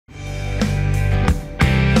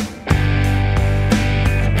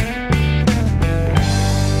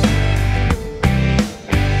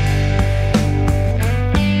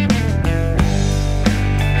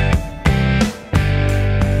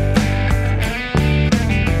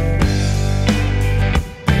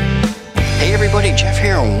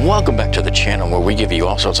and welcome back to the channel where we give you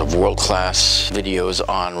all sorts of world-class videos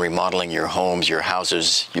on remodeling your homes, your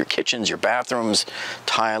houses, your kitchens, your bathrooms,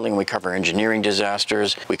 tiling. We cover engineering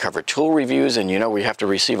disasters, we cover tool reviews, and you know we have to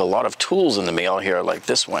receive a lot of tools in the mail here like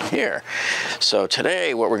this one here. So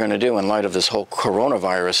today what we're going to do in light of this whole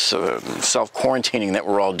coronavirus self-quarantining that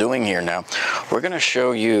we're all doing here now, we're going to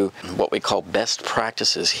show you what we call best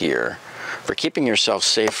practices here for keeping yourself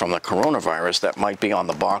safe from the coronavirus that might be on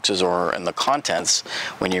the boxes or in the contents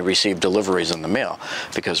when you receive deliveries in the mail.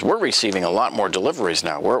 Because we're receiving a lot more deliveries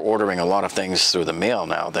now. We're ordering a lot of things through the mail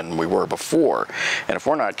now than we were before. And if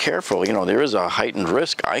we're not careful, you know, there is a heightened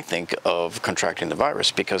risk, I think, of contracting the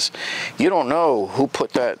virus because you don't know who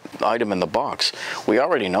put that item in the box. We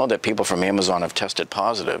already know that people from Amazon have tested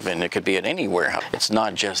positive, and it could be at any warehouse. It's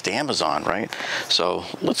not just Amazon, right? So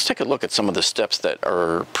let's take a look at some of the steps that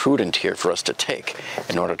are prudent here for us to take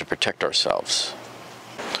in order to protect ourselves.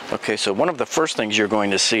 Okay, so one of the first things you're going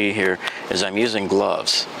to see here is I'm using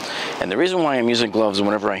gloves. And the reason why I'm using gloves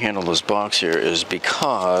whenever I handle this box here is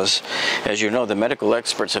because, as you know, the medical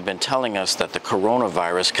experts have been telling us that the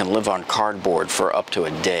coronavirus can live on cardboard for up to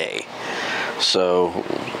a day. So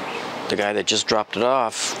the guy that just dropped it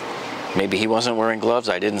off, maybe he wasn't wearing gloves.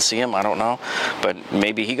 I didn't see him. I don't know. But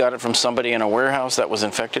maybe he got it from somebody in a warehouse that was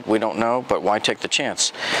infected. We don't know. But why take the chance?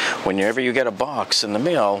 Whenever you get a box in the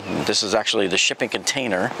mail, this is actually the shipping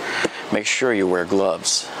container, make sure you wear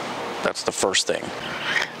gloves. That's the first thing.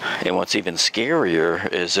 And what's even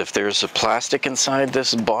scarier is if there's a plastic inside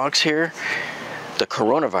this box here, the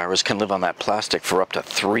coronavirus can live on that plastic for up to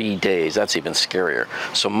 3 days. That's even scarier.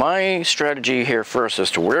 So my strategy here first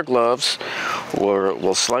is to wear gloves.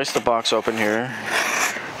 We'll slice the box open here,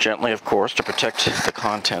 gently of course, to protect the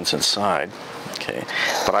contents inside. Okay,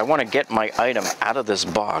 but I want to get my item out of this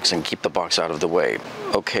box and keep the box out of the way.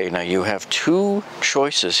 Okay, now you have two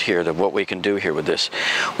choices here that what we can do here with this.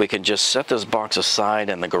 We can just set this box aside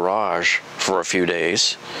in the garage for a few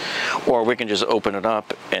days, or we can just open it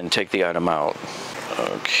up and take the item out.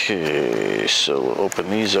 Okay, so we'll open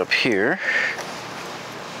these up here.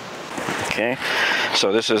 Okay,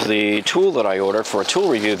 so this is the tool that I ordered for a tool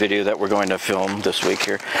review video that we're going to film this week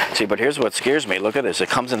here. See, but here's what scares me. Look at this. It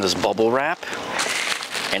comes in this bubble wrap,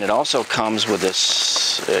 and it also comes with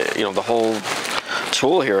this, you know, the whole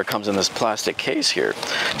tool here, it comes in this plastic case here.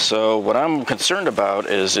 So what I'm concerned about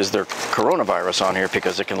is there coronavirus on here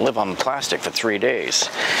because it can live on plastic for 3 days.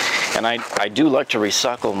 And I do like to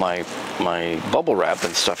recycle my bubble wrap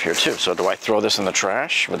and stuff here too. So do I throw this in the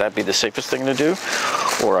trash? Would that be the safest thing to do?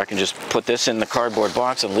 Or I can just put this in the cardboard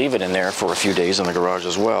box and leave it in there for a few days in the garage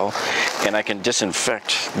as well. And I can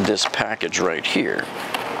disinfect this package right here.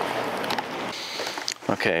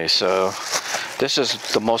 Okay, so this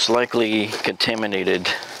is the most likely contaminated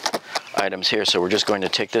items here, so we're just going to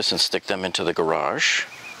take this and stick them into the garage.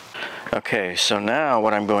 Okay, so now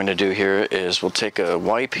what I'm going to do here is we'll take a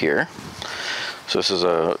wipe here. So this is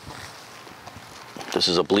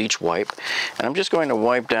a bleach wipe, and I'm just going to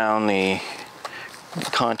wipe down the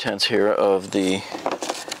contents here of the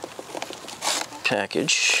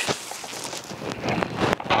package.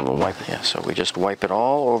 We'll wipe, yeah, so we just wipe it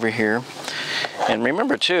all over here. And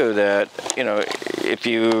remember too that, you know, if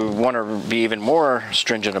you want to be even more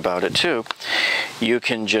stringent about it too, you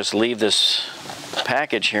can just leave this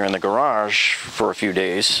package here in the garage for a few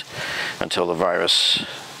days until the virus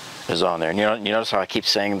is on there. And you notice how I keep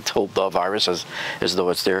saying the virus as though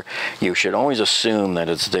it's there? You should always assume that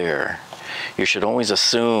it's there. You should always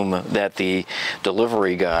assume that the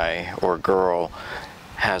delivery guy or girl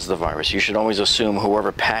has the virus. You should always assume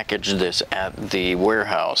whoever packaged this at the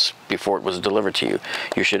warehouse before it was delivered to you,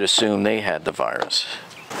 you should assume they had the virus.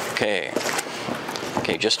 Okay.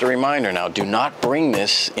 Okay, just a reminder now, do not bring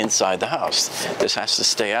this inside the house. This has to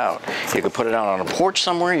stay out. You can put it out on a porch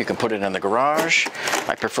somewhere, you can put it in the garage.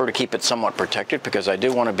 I prefer to keep it somewhat protected because I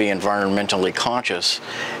do want to be environmentally conscious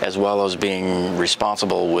as well as being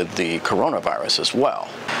responsible with the coronavirus as well.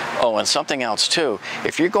 Oh, and something else too,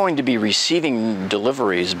 if you're going to be receiving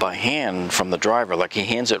deliveries by hand from the driver, like he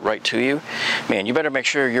hands it right to you, man, you better make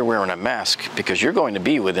sure you're wearing a mask because you're going to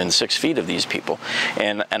be within 6 feet of these people.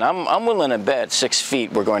 And I'm willing to bet 6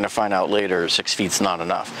 feet, we're going to find out later 6 feet's not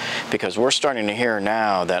enough, because we're starting to hear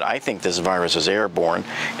now that I think this virus is airborne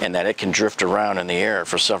and that it can drift around in the air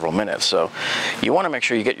for several minutes. So you want to make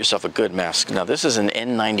sure you get yourself a good mask. Now this is an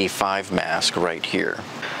N95 mask right here.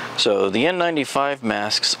 So the N95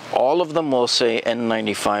 masks, all of them will say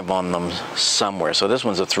N95 on them somewhere. So this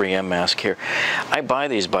one's a 3M mask here. I buy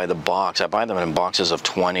these by the box. I buy them in boxes of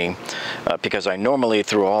 20 because I normally,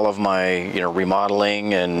 through all of my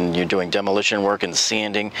remodeling and you're doing demolition work and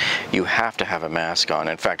sanding, you have to have a mask on.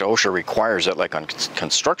 In fact, OSHA requires it, like on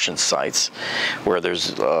construction sites where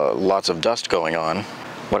there's lots of dust going on.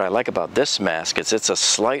 What I like about this mask is it's a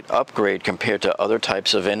slight upgrade compared to other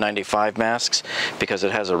types of N95 masks because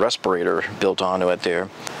it has a respirator built onto it there.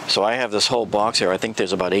 So I have this whole box here. I think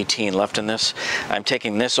there's about 18 left in this. I'm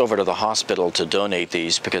taking this over to the hospital to donate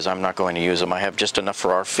these because I'm not going to use them. I have just enough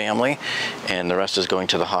for our family and the rest is going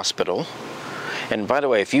to the hospital. And by the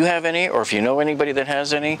way, if you have any, or if you know anybody that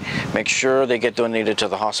has any, make sure they get donated to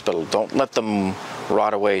the hospital. Don't let them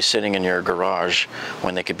rot away sitting in your garage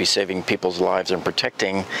when they could be saving people's lives and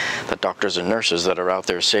protecting the doctors and nurses that are out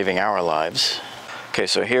there saving our lives. Okay,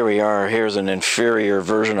 so here we are. Here's an inferior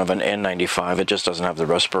version of an N95. It just doesn't have the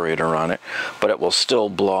respirator on it, but it will still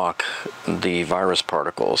block the virus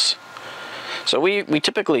particles. So we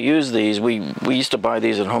typically use these. We used to buy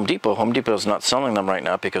these at Home Depot. Home Depot is not selling them right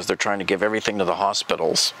now because they're trying to give everything to the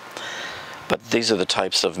hospitals. But these are the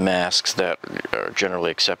types of masks that are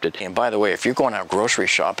generally accepted. And by the way, if you're going out grocery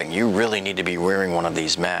shopping, you really need to be wearing one of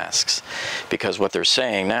these masks because what they're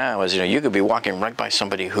saying now is, you could be walking right by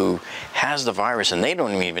somebody who has the virus and they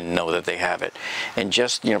don't even know that they have it. And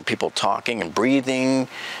just, people talking and breathing,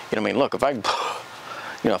 I mean, look, if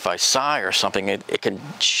I sigh or something, it can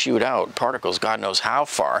shoot out particles God knows how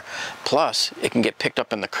far. Plus, it can get picked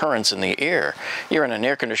up in the currents in the air. You're in an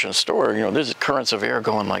air-conditioned store, there's currents of air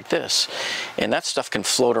going like this. And that stuff can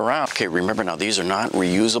float around. Okay, remember now, these are not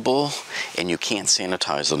reusable, and you can't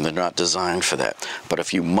sanitize them. They're not designed for that. But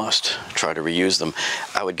if you must try to reuse them,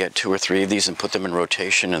 I would get 2 or 3 of these and put them in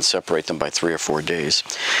rotation and separate them by 3 or 4 days.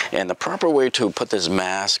 And the proper way to put this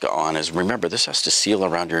mask on is, remember, this has to seal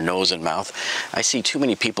around your nose and mouth. I see too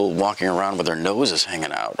many people walking around with their noses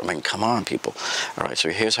hanging out. I mean, come on, people. All right, so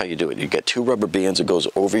here's how you do it. You get 2 rubber bands. It goes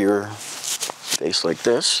over your face like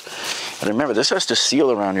this. And remember, this has to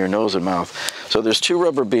seal around your nose and mouth. So there's 2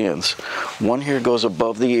 rubber bands. One here goes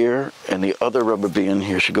above the ear, and the other rubber band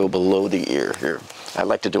here should go below the ear here. I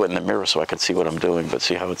like to do it in the mirror so I can see what I'm doing, but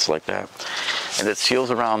see how it's like that? And it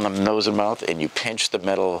seals around the nose and mouth, and you pinch the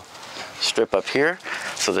metal strip up here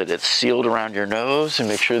so that it's sealed around your nose, and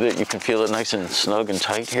make sure that you can feel it nice and snug and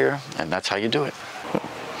tight here, and that's how you do it.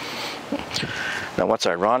 Now what's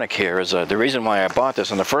ironic here is the reason why I bought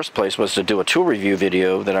this in the first place was to do a tool review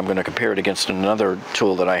video that I'm going to compare it against another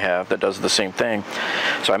tool that I have that does the same thing.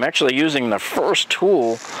 So I'm actually using the first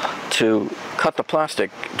tool to cut the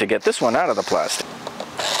plastic to get this one out of the plastic.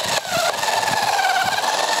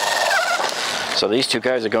 So these 2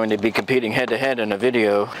 guys are going to be competing head-to-head in a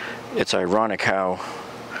video. It's ironic how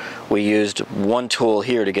we used one tool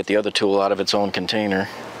here to get the other tool out of its own container.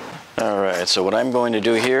 Alright, so what I'm going to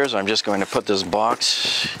do here is I'm just going to put this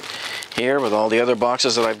box here with all the other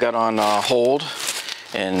boxes that I've got on hold,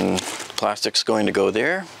 and plastic's going to go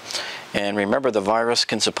there. And remember, the virus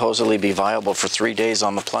can supposedly be viable for 3 days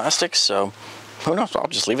on the plastic, so who knows? I'll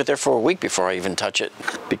just leave it there for a week before I even touch it.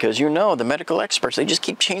 Because the medical experts, they just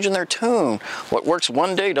keep changing their tune. What works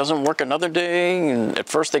one day doesn't work another day. And at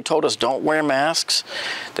first they told us don't wear masks.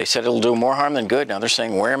 They said it'll do more harm than good. Now they're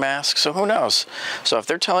saying wear masks, so who knows? So if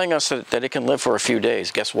they're telling us that it can live for a few days,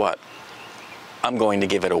 guess what? I'm going to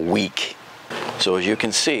give it a week. So as you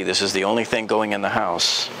can see, this is the only thing going in the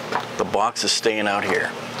house. The box is staying out here.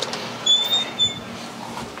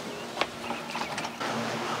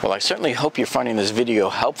 Well, I certainly hope you're finding this video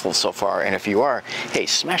helpful so far, and if you are, hey,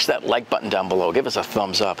 smash that like button down below. Give us a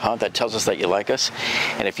thumbs up, huh? That tells us that you like us.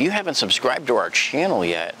 And if you haven't subscribed to our channel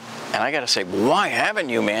yet, and I gotta say, why haven't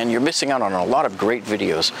you, man? You're missing out on a lot of great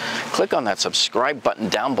videos. Click on that subscribe button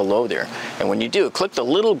down below there. And when you do, click the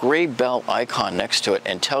little gray bell icon next to it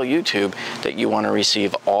and tell YouTube that you want to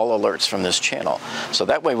receive all alerts from this channel. So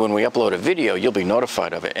that way, when we upload a video, you'll be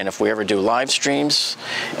notified of it. And if we ever do live streams,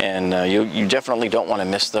 and you definitely don't want to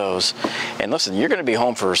miss those. And listen, you're gonna be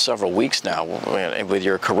home for several weeks now. With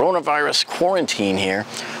your coronavirus quarantine here,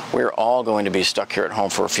 we're all going to be stuck here at home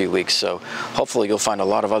for a few weeks. So hopefully you'll find a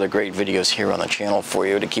lot of other great videos here on the channel for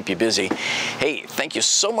you to keep you busy. Hey, thank you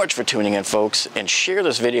so much for tuning in, folks, and share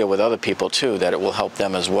this video with other people too, that it will help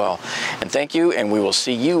them as well. And thank you, and we will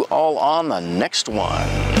see you all on the next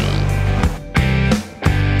one.